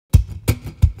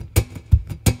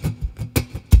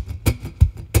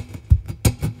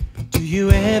you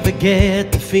ever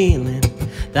get the feeling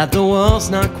that the world's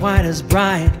not quite as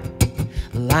bright,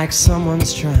 like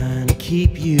someone's trying to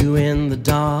keep you in the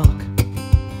dark?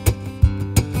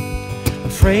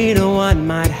 Afraid of what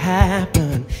might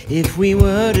happen if we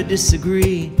were to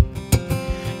disagree.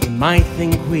 You might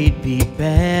think we'd be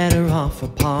better off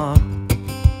apart.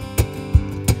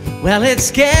 Well,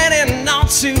 it's getting all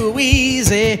too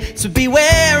easy to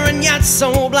beware and yet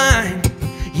so blind.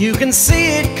 You can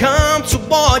see it come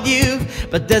toward you,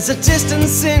 but there's a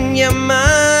distance in your mind.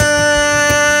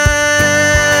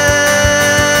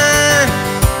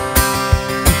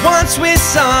 Once we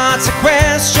start to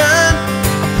question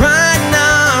our pride and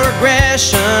our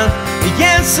aggression, the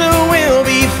answer will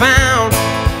be found.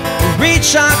 We'll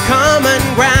reach our common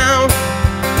ground,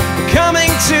 coming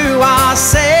to our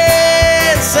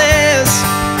senses.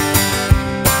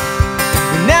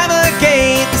 We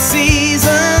navigate the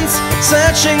seasons,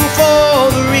 searching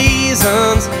for the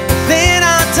reasons within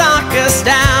our darkest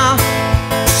hour.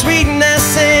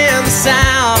 Sweetness in the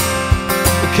south,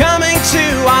 we're coming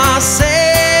to our senses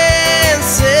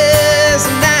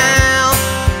now.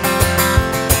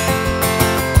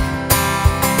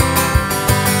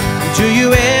 Do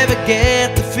you ever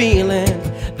get the feeling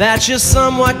that you're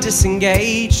somewhat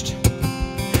disengaged?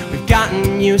 We've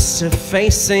gotten used to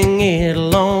facing it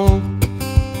alone,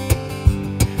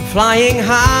 flying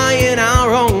high in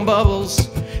our own bubbles,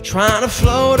 trying to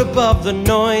float above the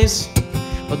noise.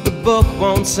 But the book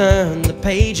won't turn the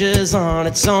pages on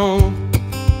its own.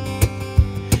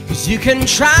 'Cause you can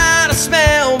try to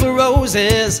smell the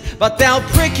roses, but they'll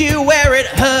prick you where it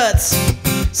hurts.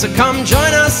 So come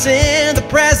join us in the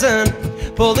present,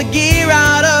 pull the gear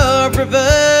out of reverse.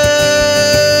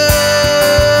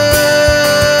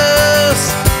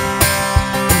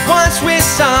 And once we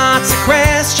start to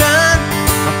question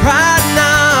our pride and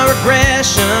our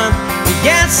aggression, the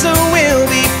answer will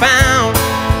be found.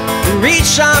 We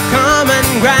reach our common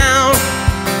ground,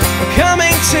 we're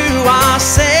coming to our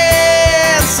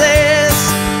senses.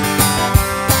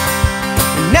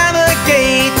 We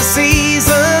navigate the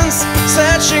seasons,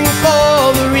 searching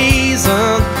for the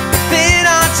reason within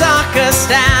our darkest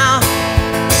hour.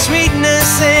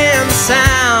 Sweetness in the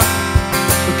sound,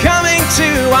 we're coming to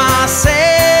our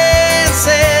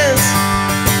senses.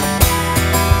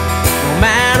 No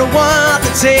matter what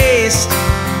the taste,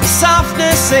 the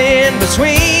softness in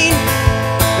between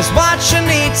is what you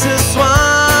need to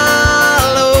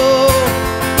swallow.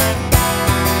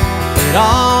 It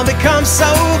all becomes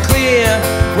so clear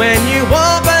when you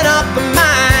open up the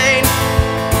mind.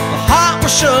 The heart will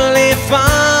surely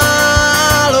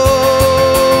follow.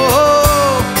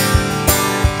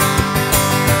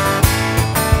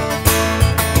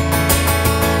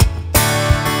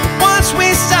 Once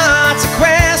we start to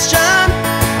question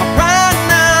our pride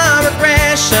and our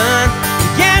aggression,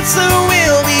 the answer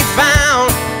will be found.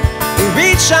 We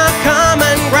reach our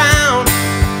common ground,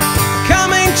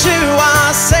 coming to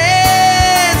our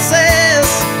senses.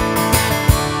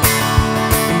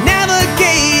 We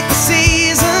navigate the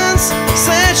seasons,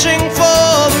 searching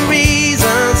for the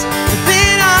reasons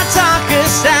within our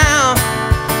darkest hour.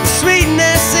 The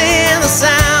sweetness in the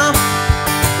sound,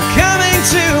 we're coming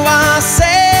to our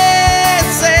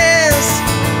senses.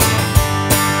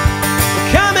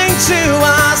 We're coming to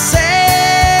our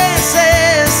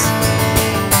senses.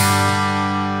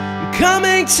 I'm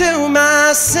coming to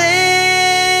my senses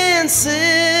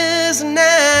now.